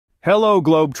Hello,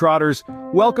 Globetrotters.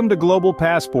 Welcome to Global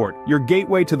Passport, your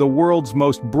gateway to the world's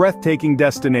most breathtaking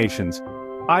destinations.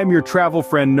 I'm your travel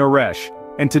friend Naresh,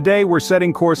 and today we're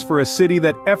setting course for a city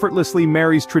that effortlessly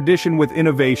marries tradition with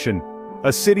innovation.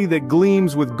 A city that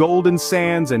gleams with golden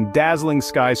sands and dazzling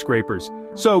skyscrapers.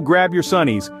 So grab your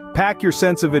sunnies, pack your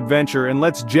sense of adventure, and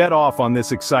let's jet off on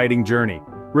this exciting journey.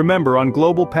 Remember, on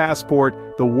Global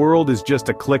Passport, the world is just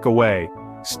a click away.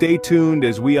 Stay tuned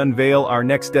as we unveil our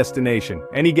next destination.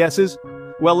 Any guesses?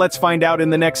 Well, let's find out in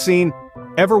the next scene.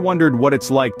 Ever wondered what it's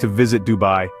like to visit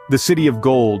Dubai, the city of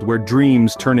gold where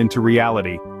dreams turn into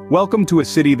reality? Welcome to a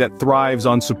city that thrives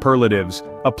on superlatives,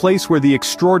 a place where the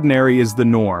extraordinary is the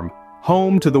norm.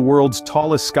 Home to the world's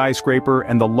tallest skyscraper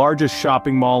and the largest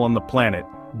shopping mall on the planet,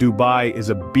 Dubai is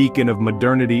a beacon of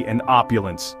modernity and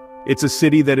opulence. It's a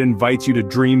city that invites you to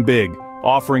dream big,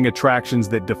 offering attractions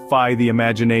that defy the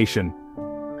imagination.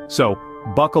 So,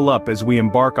 buckle up as we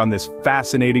embark on this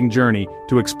fascinating journey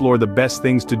to explore the best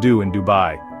things to do in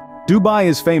Dubai. Dubai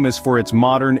is famous for its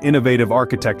modern, innovative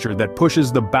architecture that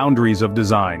pushes the boundaries of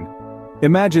design.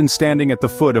 Imagine standing at the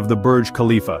foot of the Burj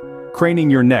Khalifa, craning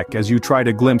your neck as you try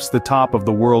to glimpse the top of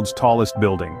the world's tallest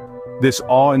building. This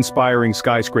awe-inspiring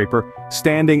skyscraper,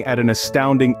 standing at an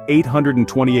astounding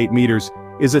 828 meters,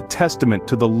 is a testament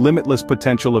to the limitless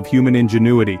potential of human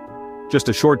ingenuity. Just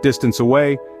a short distance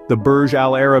away, the Burj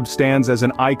Al Arab stands as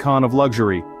an icon of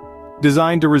luxury.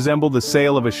 Designed to resemble the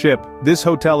sail of a ship, this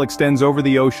hotel extends over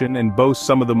the ocean and boasts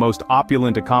some of the most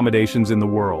opulent accommodations in the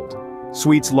world.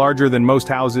 Suites larger than most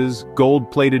houses,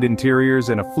 gold-plated interiors,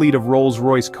 and a fleet of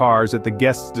Rolls-Royce cars at the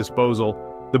guests' disposal,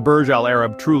 the Burj Al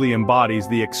Arab truly embodies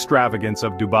the extravagance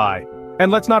of Dubai.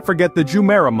 And let's not forget the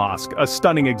Jumeirah Mosque, a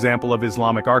stunning example of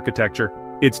Islamic architecture.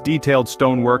 Its detailed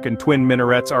stonework and twin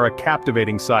minarets are a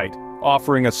captivating sight,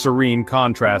 offering a serene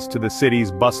contrast to the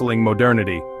city's bustling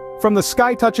modernity. From the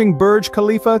sky-touching Burj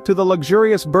Khalifa to the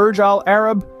luxurious Burj Al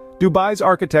Arab, Dubai's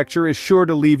architecture is sure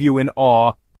to leave you in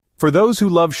awe. For those who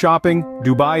love shopping,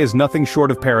 Dubai is nothing short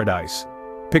of paradise.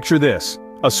 Picture this,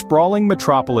 a sprawling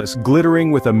metropolis glittering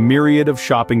with a myriad of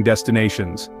shopping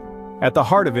destinations. At the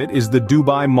heart of it is the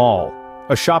Dubai Mall,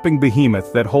 a shopping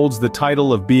behemoth that holds the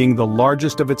title of being the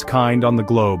largest of its kind on the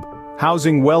globe.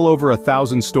 Housing well over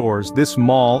 1,000 stores, this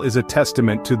mall is a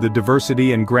testament to the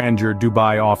diversity and grandeur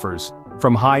Dubai offers.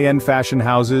 From high-end fashion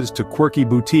houses to quirky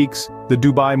boutiques, the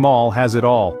Dubai Mall has it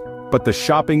all. But the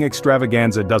shopping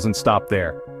extravaganza doesn't stop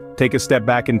there. Take a step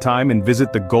back in time and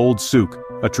visit the Gold Souk,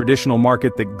 a traditional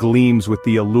market that gleams with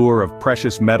the allure of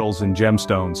precious metals and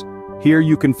gemstones. Here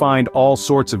you can find all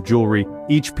sorts of jewelry,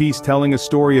 each piece telling a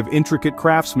story of intricate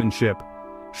craftsmanship.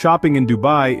 Shopping in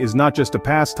Dubai is not just a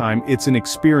pastime, it's an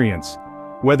experience.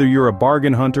 Whether you're a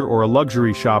bargain hunter or a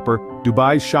luxury shopper,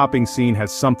 Dubai's shopping scene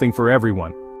has something for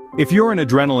everyone. If you're an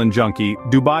adrenaline junkie,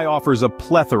 Dubai offers a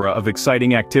plethora of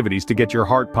exciting activities to get your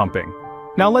heart pumping.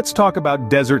 Now let's talk about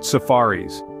desert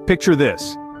safaris. Picture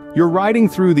this. You're riding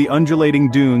through the undulating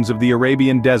dunes of the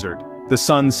Arabian desert, the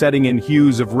sun setting in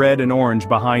hues of red and orange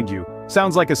behind you.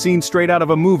 Sounds like a scene straight out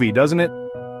of a movie, doesn't it?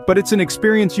 But it's an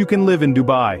experience you can live in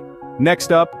Dubai.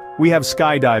 Next up, we have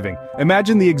skydiving.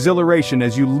 Imagine the exhilaration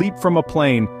as you leap from a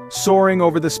plane, soaring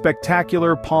over the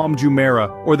spectacular Palm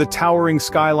Jumeirah or the towering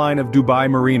skyline of Dubai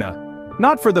Marina.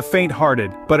 Not for the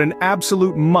faint-hearted, but an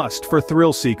absolute must for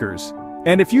thrill seekers.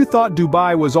 And if you thought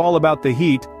Dubai was all about the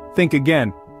heat, think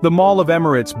again. The Mall of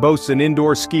Emirates boasts an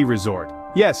indoor ski resort.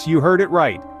 Yes, you heard it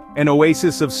right. An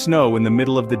oasis of snow in the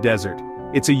middle of the desert.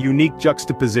 It's a unique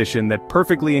juxtaposition that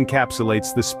perfectly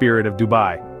encapsulates the spirit of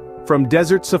Dubai. From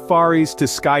desert safaris to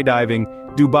skydiving,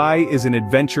 Dubai is an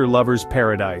adventure lover's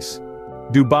paradise.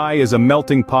 Dubai is a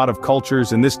melting pot of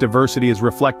cultures, and this diversity is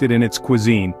reflected in its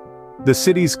cuisine. The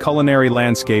city's culinary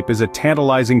landscape is a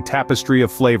tantalizing tapestry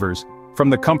of flavors, from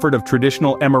the comfort of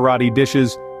traditional Emirati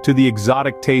dishes to the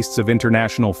exotic tastes of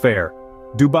international fare.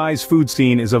 Dubai's food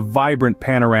scene is a vibrant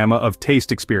panorama of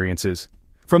taste experiences.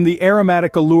 From the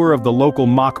aromatic allure of the local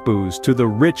makbous to the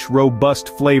rich,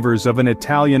 robust flavors of an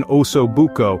Italian osso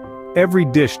buco, every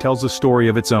dish tells a story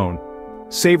of its own.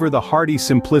 Savor the hearty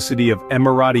simplicity of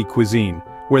Emirati cuisine,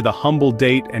 where the humble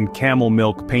date and camel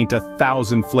milk paint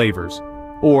 1,000 flavors.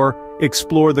 Or,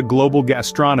 explore the global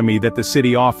gastronomy that the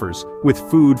city offers, with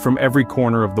food from every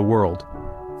corner of the world.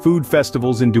 Food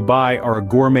festivals in Dubai are a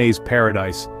gourmet's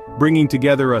paradise, bringing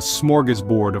together a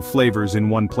smorgasbord of flavors in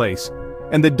one place.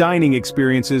 And the dining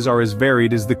experiences are as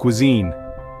varied as the cuisine.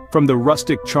 From the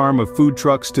rustic charm of food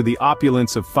trucks to the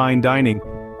opulence of fine dining,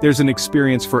 there's an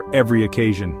experience for every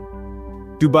occasion.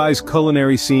 Dubai's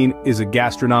culinary scene is a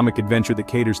gastronomic adventure that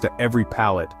caters to every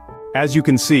palate. As you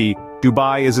can see,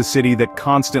 Dubai is a city that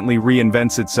constantly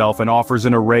reinvents itself and offers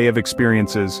an array of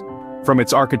experiences. From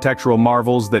its architectural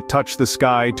marvels that touch the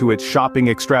sky to its shopping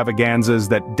extravaganzas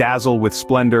that dazzle with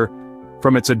splendor,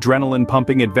 from its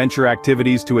adrenaline-pumping adventure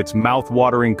activities to its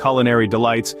mouth-watering culinary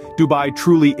delights, Dubai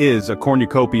truly is a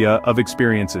cornucopia of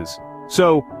experiences.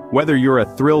 So, whether you're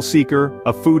a thrill-seeker,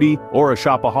 a foodie, or a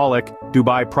shopaholic,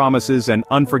 Dubai promises an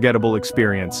unforgettable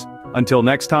experience. Until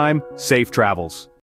next time, safe travels.